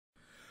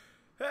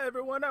Hi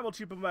everyone, I'm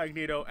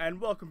elcheapomagneto, and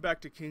welcome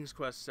back to King's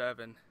Quest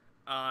VII.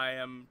 I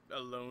am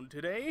alone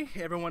today.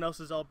 Everyone else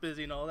is all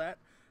busy and all that.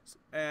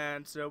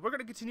 And so we're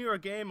going to continue our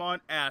game on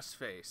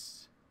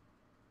Assface.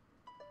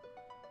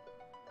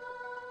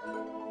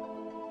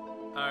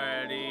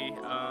 Alrighty,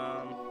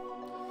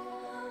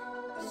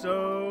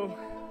 so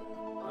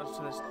let's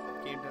turn this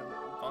game down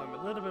volume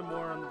a little bit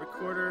more on the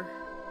recorder.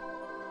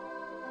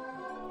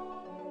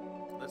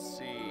 Let's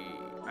see.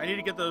 I need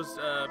to get those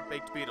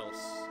baked beetles.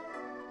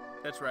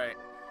 That's right.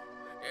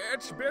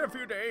 It's been a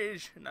few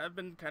days, and I've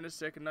been kind of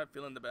sick and not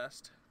feeling the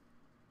best.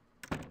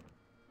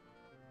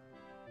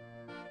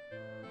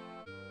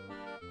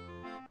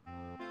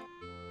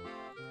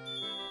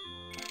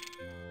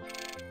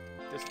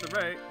 This is the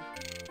right.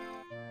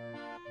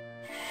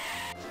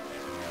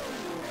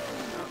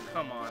 Oh,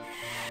 come on.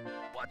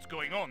 What's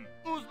going on?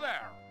 Who's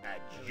there?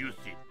 A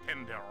juicy,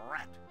 tender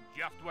rat.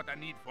 Just what I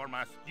need for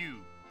my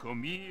stew.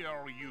 Come here,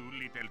 you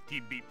little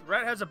tidbit. The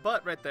rat has a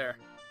butt right there.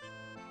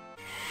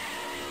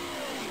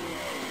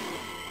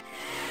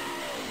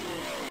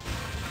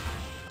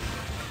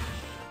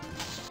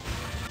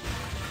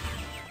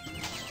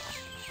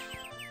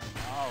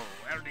 Oh,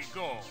 where'd he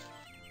go?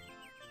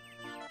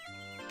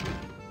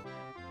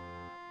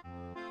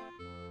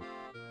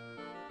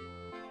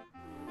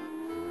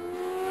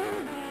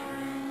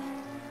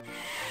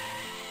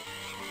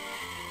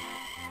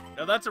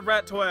 Now that's a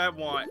rat toy I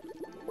want.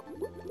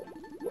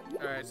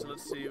 Alright, so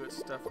let's see what's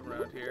stuff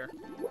around here.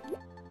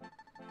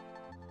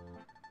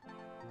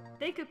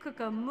 They could cook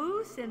a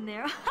moose in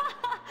there.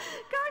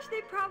 Gosh,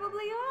 they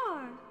probably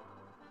are.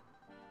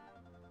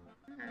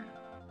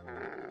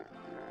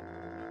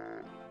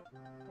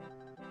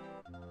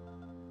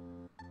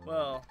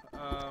 Well,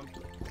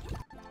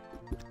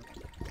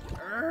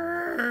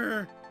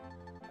 I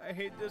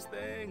hate this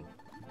thing.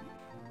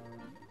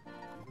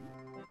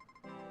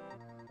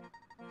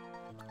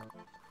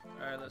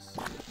 Alright, let's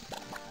see.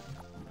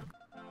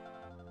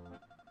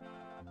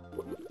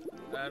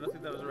 I don't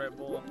think that was the right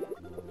bowl.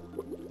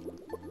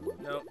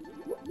 Nope.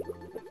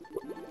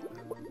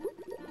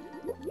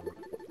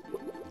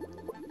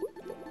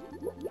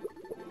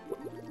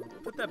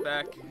 Put that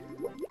back.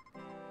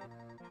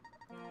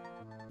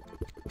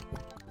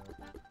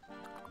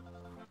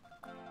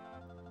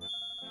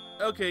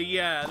 Okay,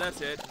 yeah,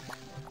 that's it.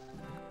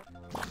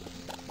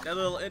 That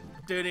little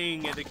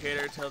ding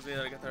indicator tells me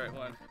that I got the right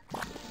one.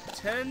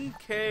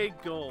 10k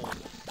gold.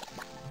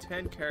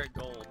 10 karat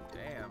gold.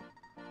 Damn.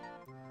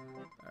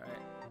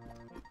 Alright.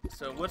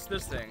 So, what's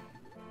this thing?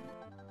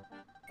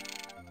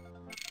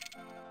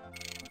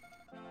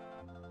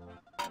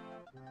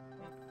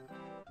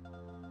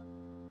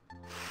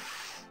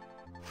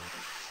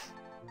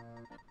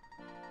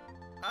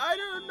 I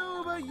don't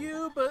know about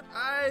you, but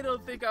I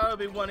don't think I'll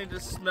be wanting to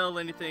smell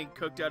anything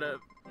cooked out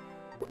of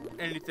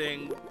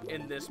anything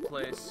in this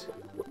place.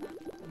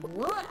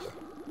 What?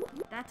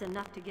 That's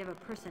enough to give a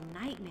person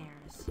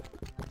nightmares.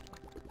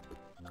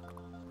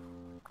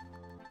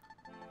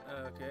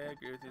 Okay, I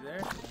agree with you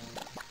there.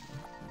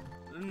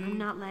 I'm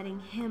not letting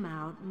him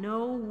out.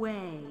 No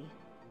way.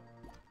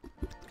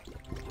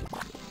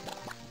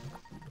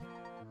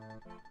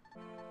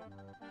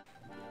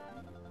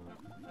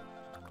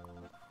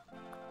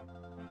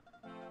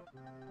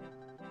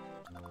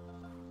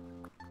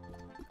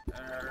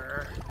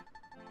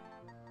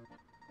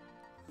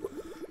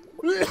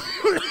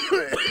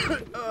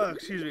 Oh,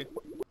 excuse me.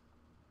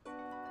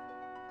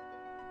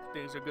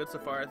 Things are good so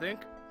far, I think.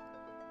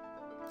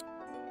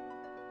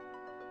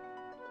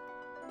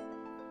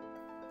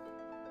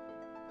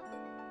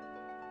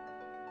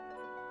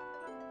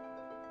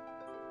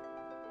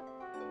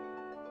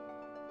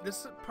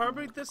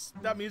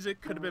 That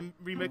music could have been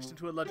remixed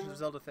into a Legend of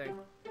Zelda thing.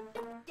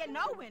 You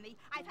know, Winnie,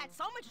 I've had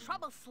so much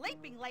trouble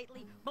sleeping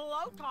lately.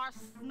 Blotar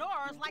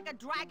snores like a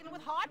dragon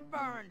with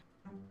heartburn.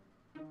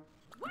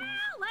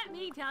 Well, let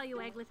me tell you,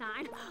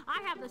 Eglantine,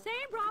 I have the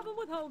same problem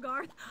with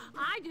Hogarth.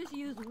 I just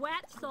use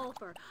wet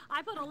sulfur.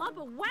 I put a lump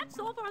of wet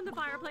sulfur on the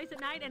fireplace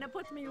at night, and it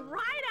puts me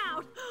right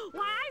out.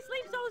 Why I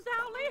sleep so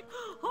soundly,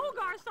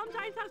 Hogarth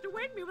sometimes has to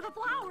wake me with a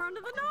flower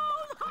under the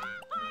nose.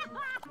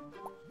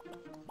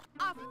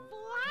 A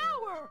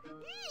flower?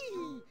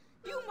 Eee!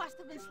 You must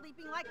have been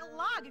sleeping like a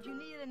log if you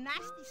needed a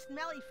nasty,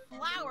 smelly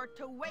flower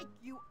to wake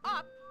you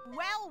up.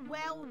 Well,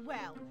 well,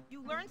 well.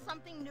 You learn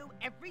something new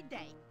every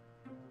day.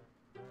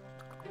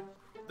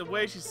 The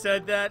way she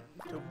said that,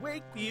 to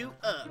wake you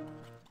up.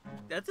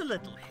 That's a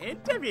little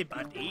hint,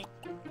 everybody.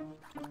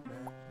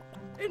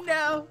 And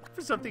now,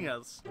 for something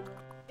else.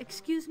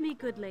 Excuse me,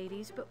 good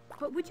ladies, but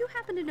would you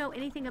happen to know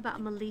anything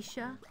about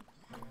Militia?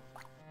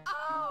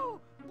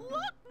 Oh,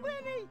 look,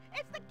 Winnie!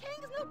 It's the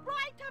king's new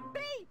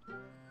bride-to-be!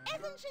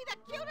 Isn't she the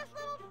cutest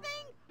little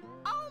thing?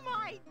 Oh,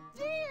 my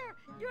dear!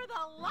 You're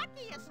the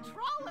luckiest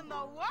troll in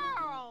the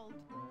world!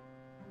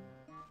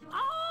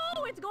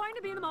 Oh, it's going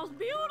to be the most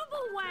beautiful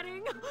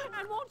wedding!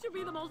 And won't you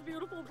be the most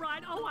beautiful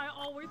bride? Oh, I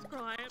always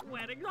cry at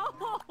weddings.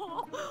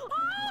 Oh,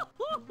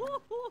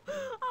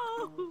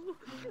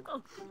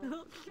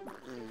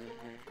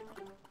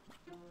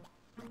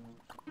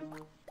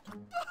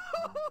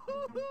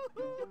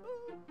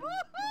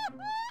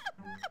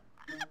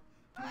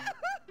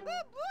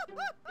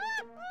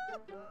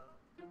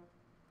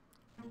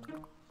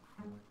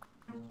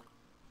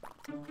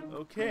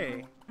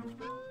 Okay.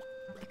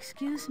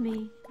 Excuse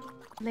me,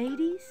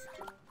 ladies?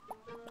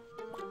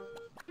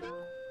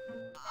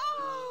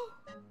 Oh,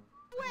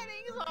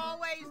 weddings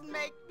always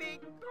make me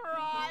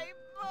cry.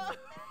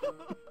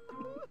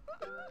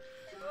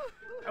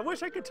 I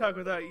wish I could talk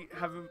without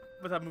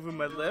without moving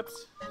my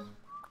lips.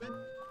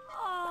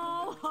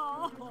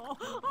 Oh,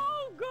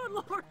 good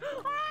Lord.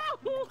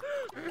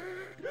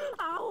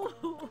 Oh.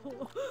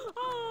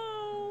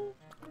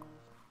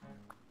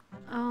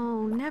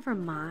 Oh, never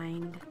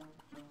mind.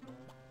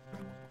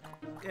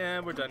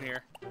 Yeah, we're done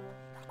here.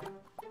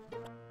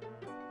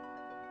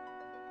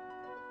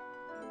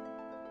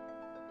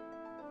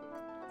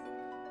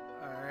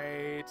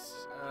 Alright,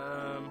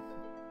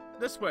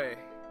 this way.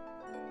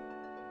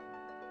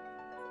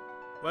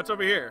 What's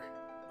over here?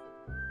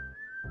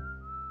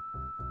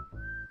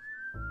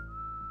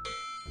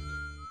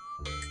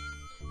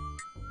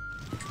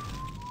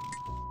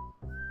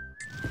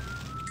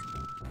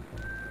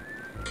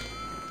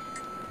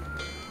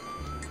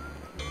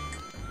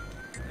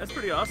 That's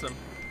pretty awesome.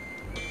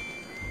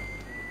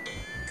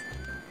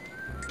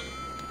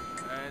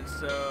 And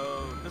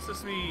so this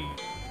is me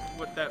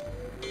with that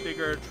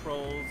bigger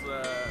troll's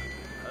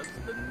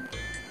husband.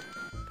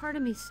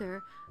 Pardon me,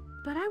 sir,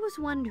 but I was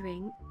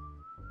wondering.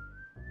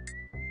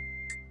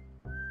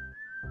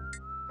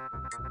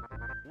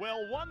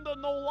 Well, wonder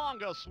no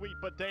longer, sweet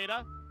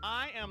potato.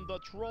 I am the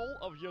troll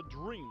of your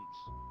dreams.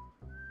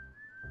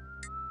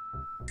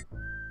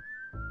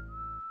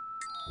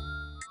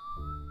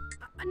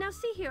 Now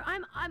see here,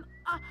 I'm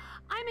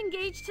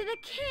engaged to the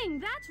king.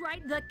 That's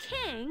right, the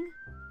king.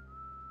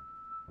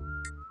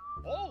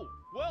 Oh,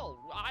 well,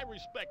 I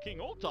respect King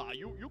Otar.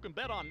 You can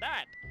bet on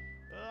that.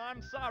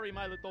 I'm sorry,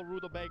 my little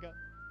rutabaga,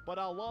 but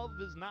our love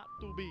is not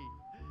to be.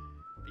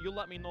 You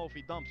let me know if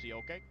he dumps you,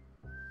 okay?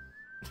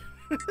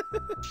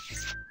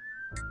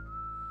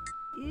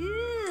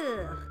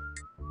 Ew.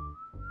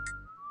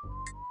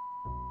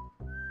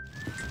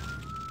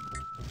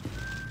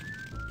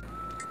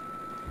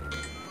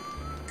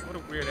 What a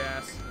weird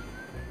ass.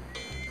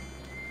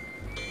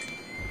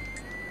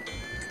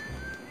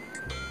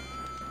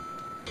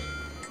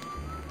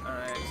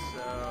 Alright,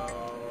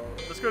 so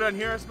let's go down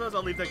here, I suppose.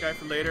 I'll leave that guy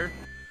for later.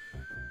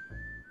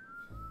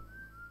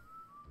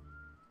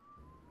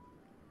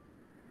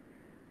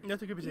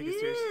 Nothing could be taken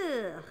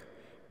seriously.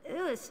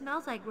 Ew, it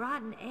smells like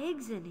rotten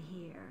eggs in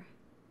here.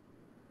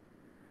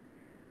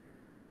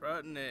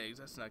 Rotten eggs,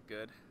 that's not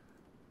good.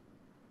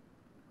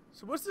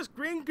 So what's this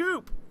green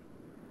goop?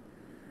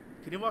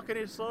 Can you walk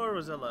any slower,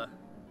 Rosella?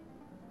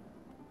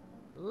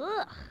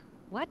 Ugh,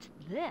 what's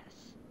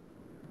this?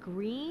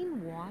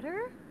 Green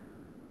water?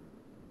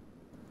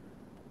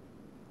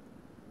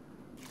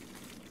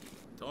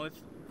 The only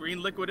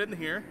green liquid in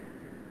here.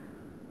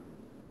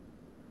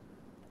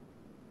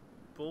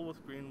 Bowl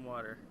with green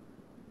water.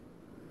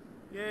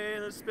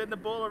 Yay, let's spin the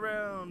bowl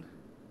around.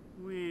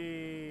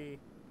 Whee.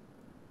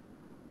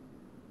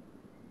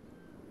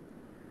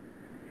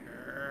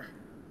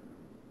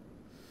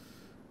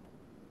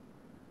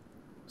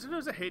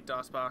 Sometimes I hate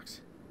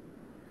DOSBox.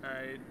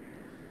 Alright.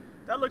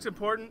 That looks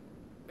important.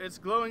 It's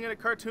glowing in a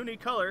cartoony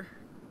color.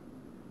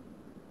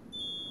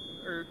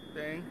 Or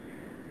thing.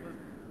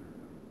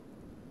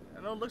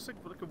 I know it looks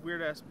like a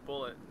weird ass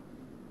bullet.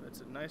 That's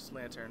a nice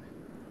lantern.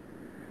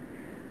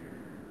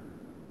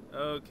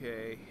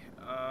 Okay.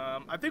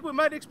 I think we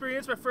might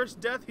experience my first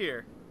death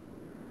here.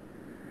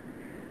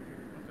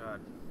 Oh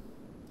god.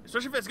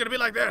 Especially if it's gonna be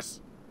like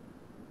this.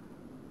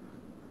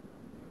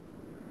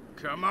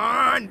 Come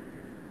on!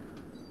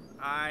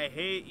 I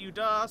hate you,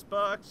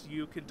 DOSBox.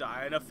 You can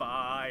die in a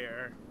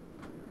fire.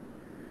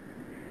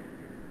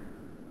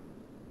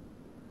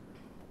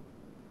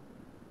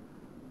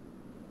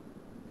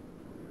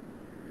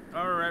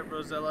 Alright,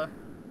 Rosella.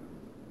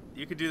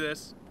 You can do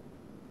this.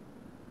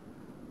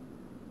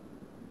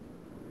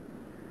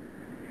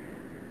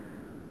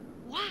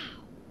 Wow,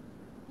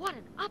 what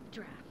an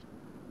updraft.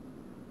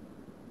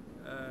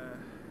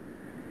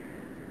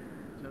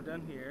 Come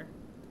down here.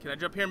 Can I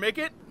jump here and make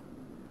it?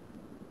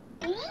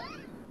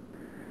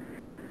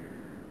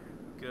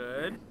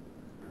 Good.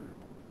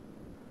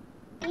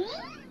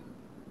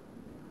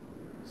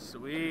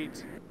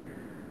 Sweet.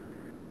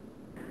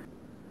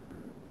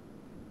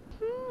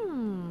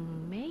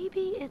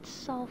 Maybe it's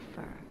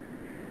sulfur.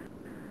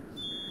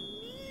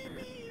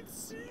 Maybe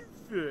it's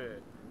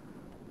sulfur.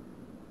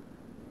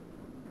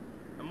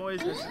 I'm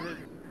always hesitant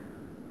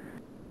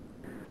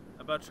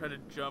about trying to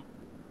jump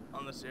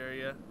on this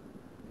area.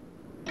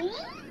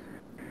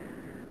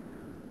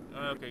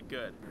 Okay,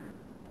 good.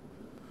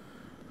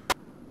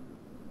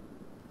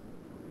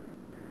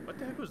 What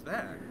the heck was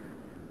that?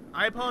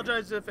 I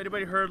apologize if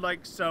anybody heard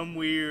like some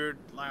weird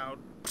loud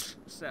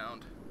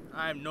sound.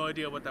 I have no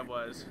idea what that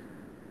was.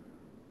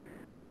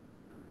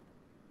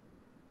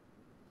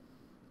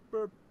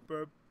 Burp,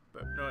 burp,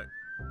 burp. No, wait.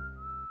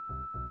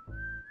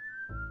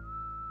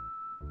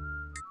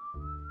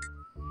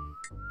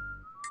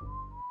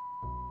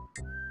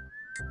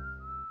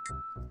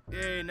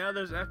 Yay, now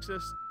there's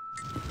access.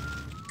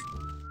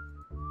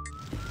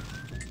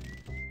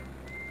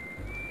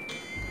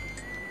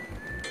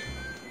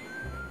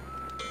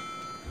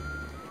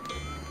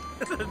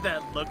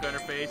 That look on her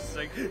face is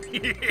like,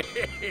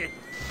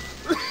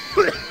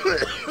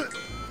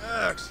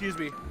 excuse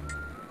me.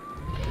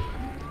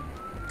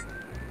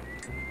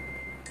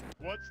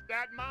 What's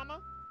that,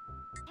 Mama?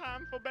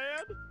 Time for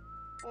bed?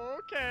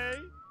 Okay.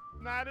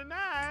 Nighty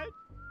night.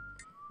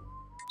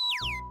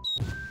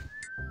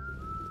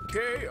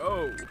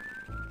 KO.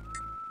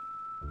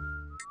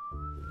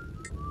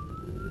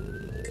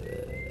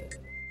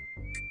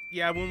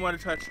 Yeah, I wouldn't want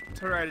to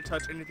try to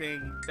touch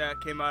anything that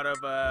came out of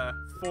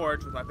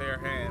forge with my bare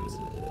hands.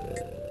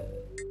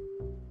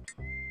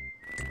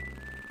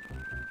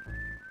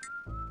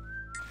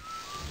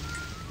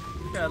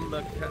 Got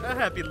a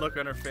happy look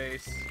on her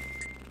face.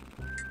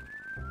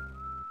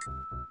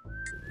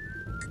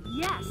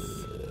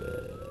 Yes.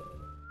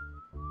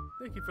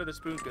 Thank you for the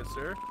spoon, good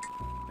sir.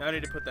 Now I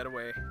need to put that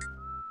away.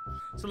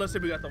 So let's see,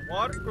 we got the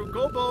water,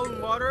 gold bowl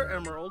and water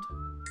emerald.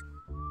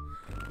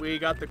 We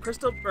got the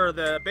crystal, or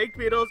the baked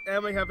beetles,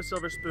 and we have a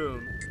silver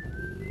spoon.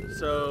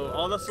 So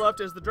all that's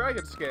left is the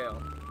dragon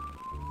scale.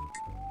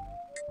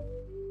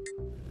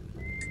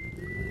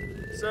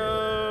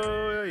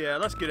 So yeah,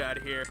 let's get out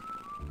of here.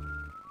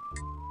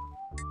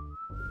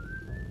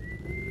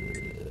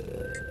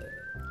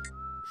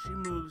 She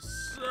moves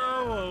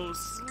so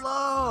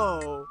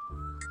slow.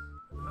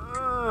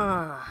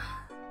 Ugh.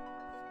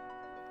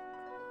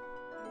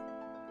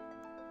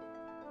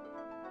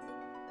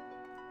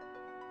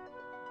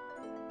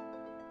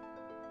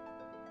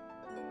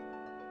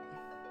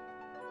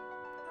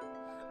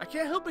 I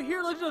can't help but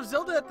hear Legend of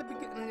Zelda at the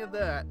beginning of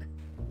that.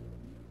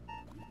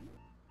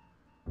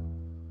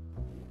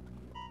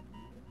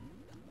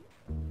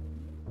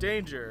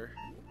 Danger.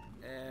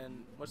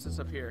 And what's this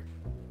up here?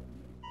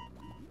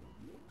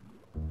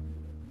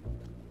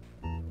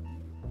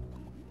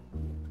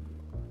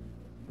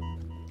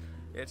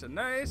 It's a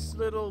nice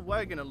little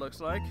wagon, it looks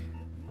like.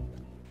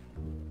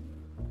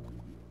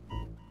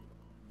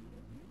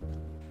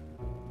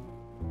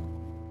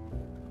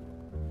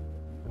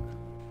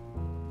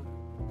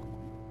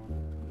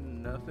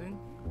 Nothing?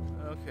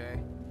 Okay.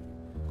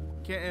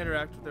 Can't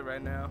interact with it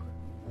right now.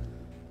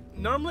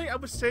 Normally, I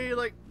would say,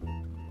 like,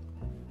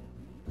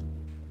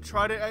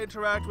 try to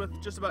interact with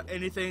just about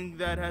anything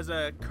that has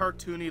a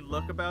cartoony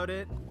look about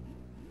it,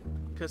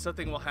 because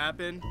something will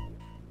happen.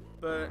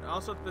 But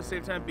also at the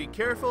same time, be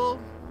careful.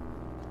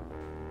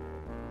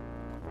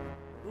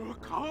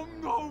 Come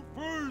no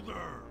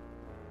further.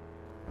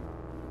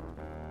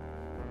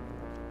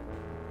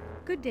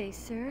 Good day,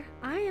 sir.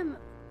 I am...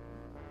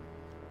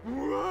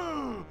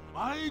 Well,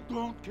 I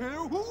don't care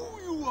who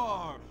you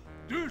are.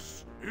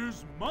 This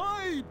is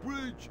my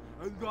bridge,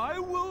 and I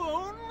will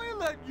only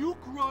let you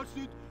cross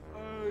it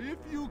if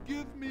you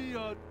give me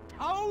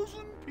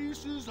 1,000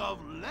 pieces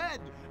of lead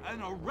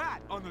and a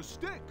rat on a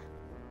stick.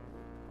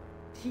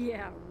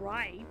 Yeah,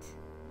 right.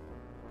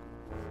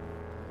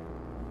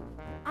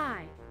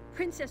 I,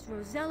 Princess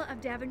Rosella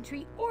of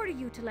Daventry, order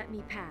you to let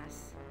me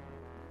pass.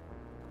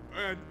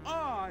 And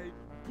I,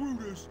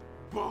 Brutus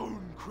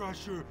Bone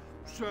Crusher,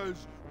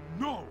 says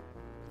no.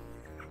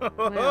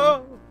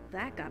 Well,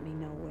 that got me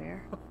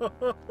nowhere.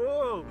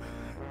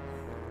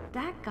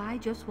 That guy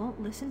just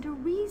won't listen to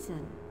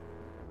reason.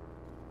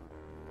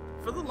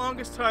 For the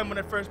longest time when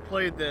I first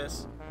played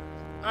this,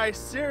 I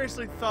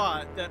seriously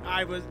thought that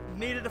I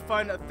needed to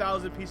find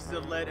 1,000 pieces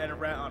of lead and a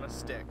rat on a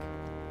stick.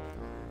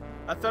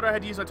 I thought I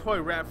had to use a toy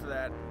rat for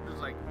that. It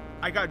was like,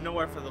 I got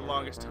nowhere for the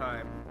longest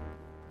time.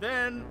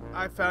 Then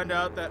I found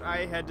out that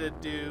I had to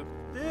do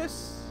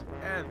this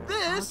and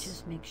this. I'll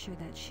just make sure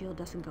that shield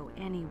doesn't go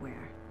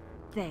anywhere.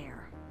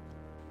 There.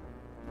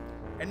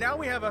 And now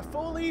we have a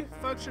fully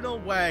functional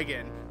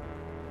wagon.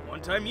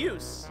 One-time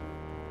use.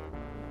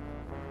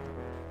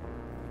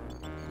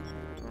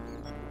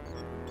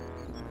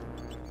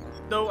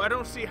 Though I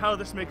don't see how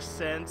this makes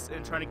sense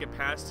in trying to get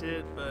past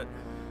it, but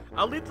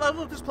I'll let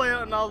this play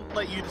out and I'll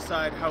let you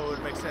decide how it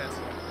would make sense.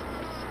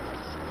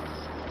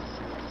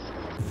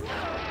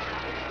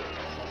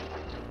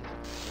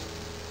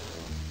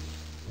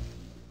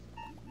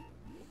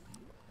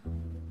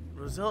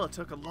 Rosella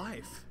took a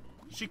life.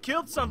 She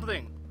killed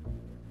something.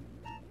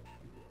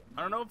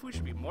 I don't know if we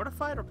should be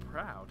mortified or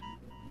proud.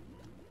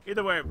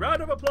 Either way,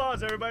 round of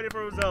applause everybody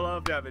for Rosella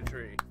of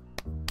Daventry.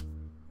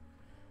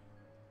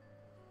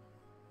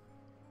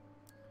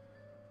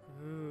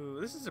 Ooh,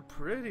 this is a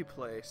pretty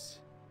place.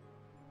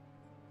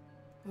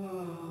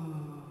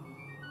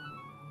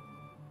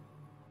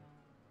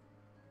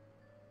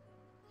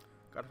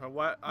 God, if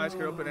my eyes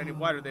could open any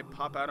wider, they'd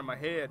pop out of my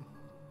head.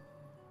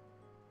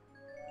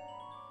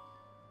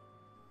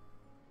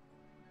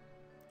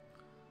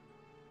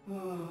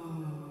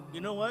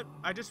 You know what?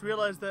 I just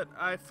realized that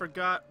I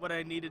forgot what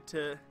I needed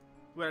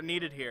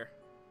here.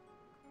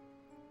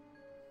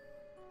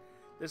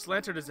 This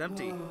lantern is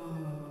empty.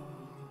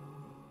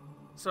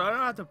 So I don't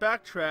have to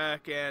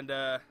backtrack and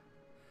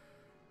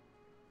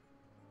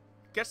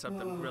get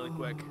something really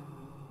quick.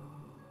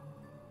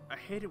 I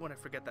hate it when I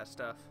forget that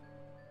stuff.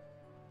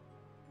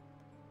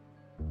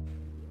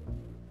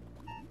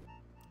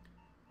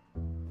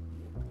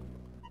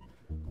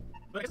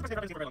 But I guess it's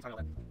going to take a very long time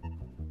to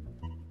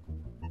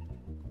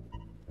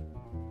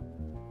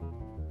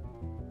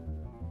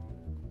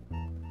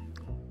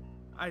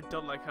I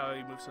don't like how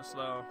he moves so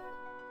slow.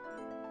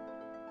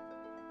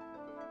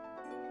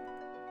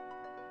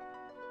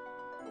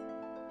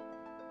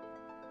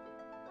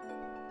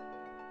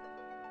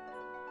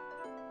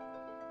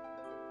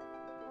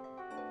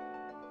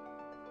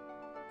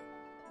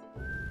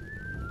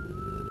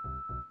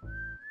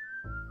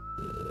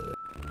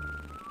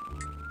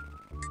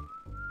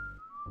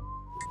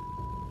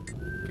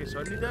 Okay, so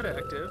I need that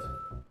active.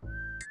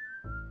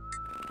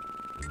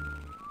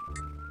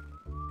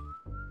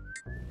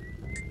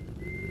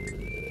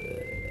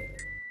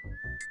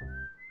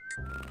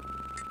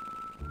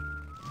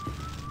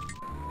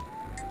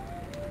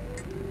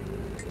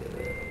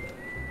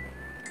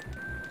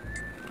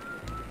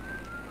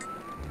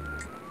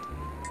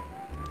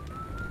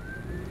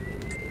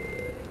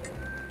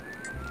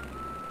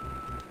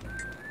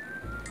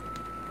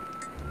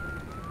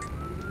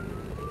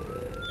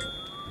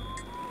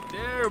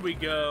 There we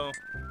go.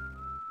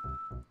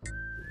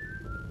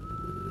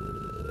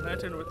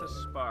 Lantern with a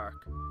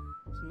spark.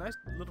 It's a nice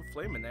little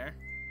flame in there.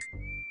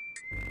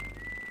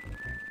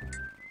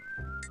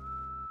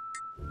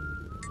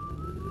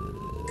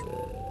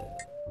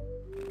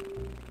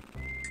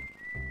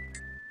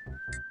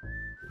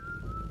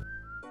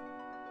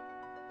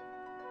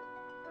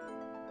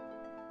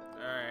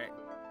 Alright.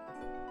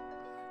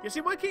 You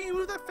see, why can't you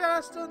move that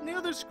fast on the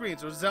other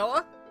screens,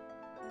 Rosella?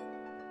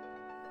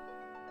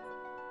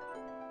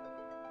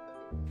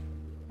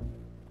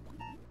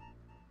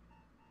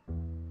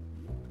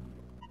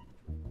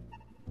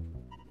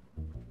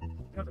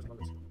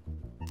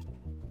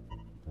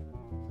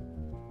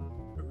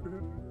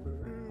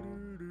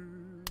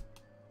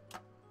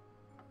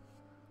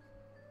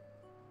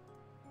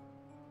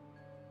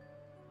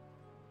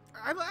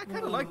 I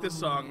kind of like this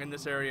song in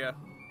this area.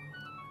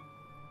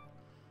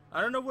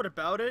 I don't know what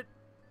about it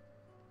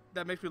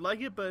that makes me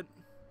like it, but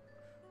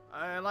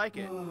I like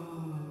it.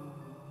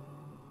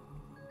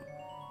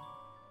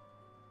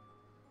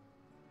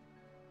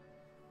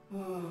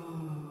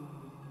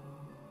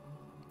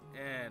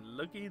 And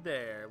looky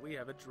there, we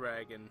have a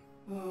dragon.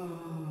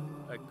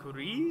 A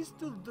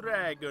crystal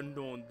dragon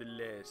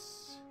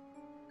nonetheless.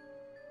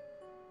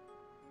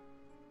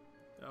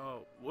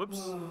 Oh,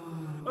 whoops.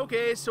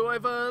 Okay, so I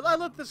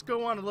let this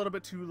go on a little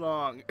bit too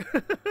long.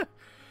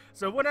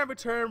 So when I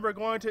return, we're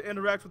going to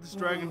interact with this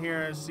dragon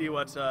here and see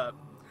what's up.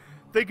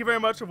 Thank you very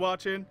much for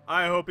watching.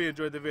 I hope you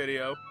enjoyed the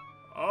video.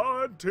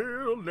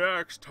 Until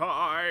next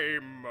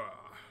time.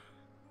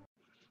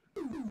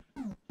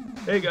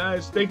 Hey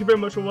guys, thank you very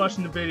much for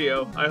watching the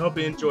video. I hope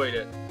you enjoyed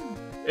it.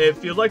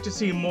 If you'd like to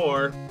see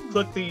more,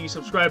 click the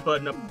subscribe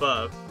button up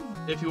above.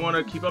 If you want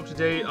to keep up to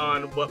date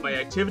on what my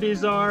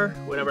activities are,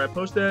 whenever I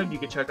post them, you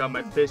can check out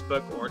my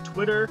Facebook or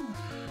Twitter,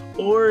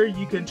 or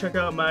you can check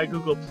out my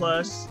Google+,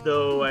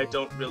 though I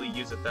don't really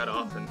use it that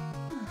often.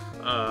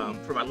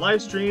 For my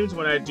live streams,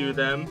 when I do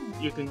them,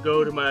 you can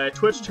go to my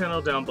Twitch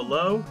channel down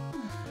below,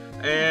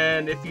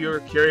 and if you're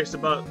curious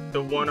about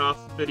the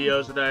one-off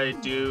videos that I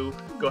do,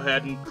 go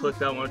ahead and click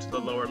that one to the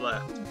lower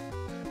left.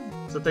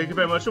 So thank you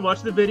very much for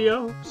watching the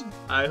videos.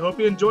 I hope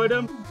you enjoyed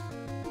them.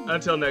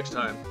 Until next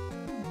time.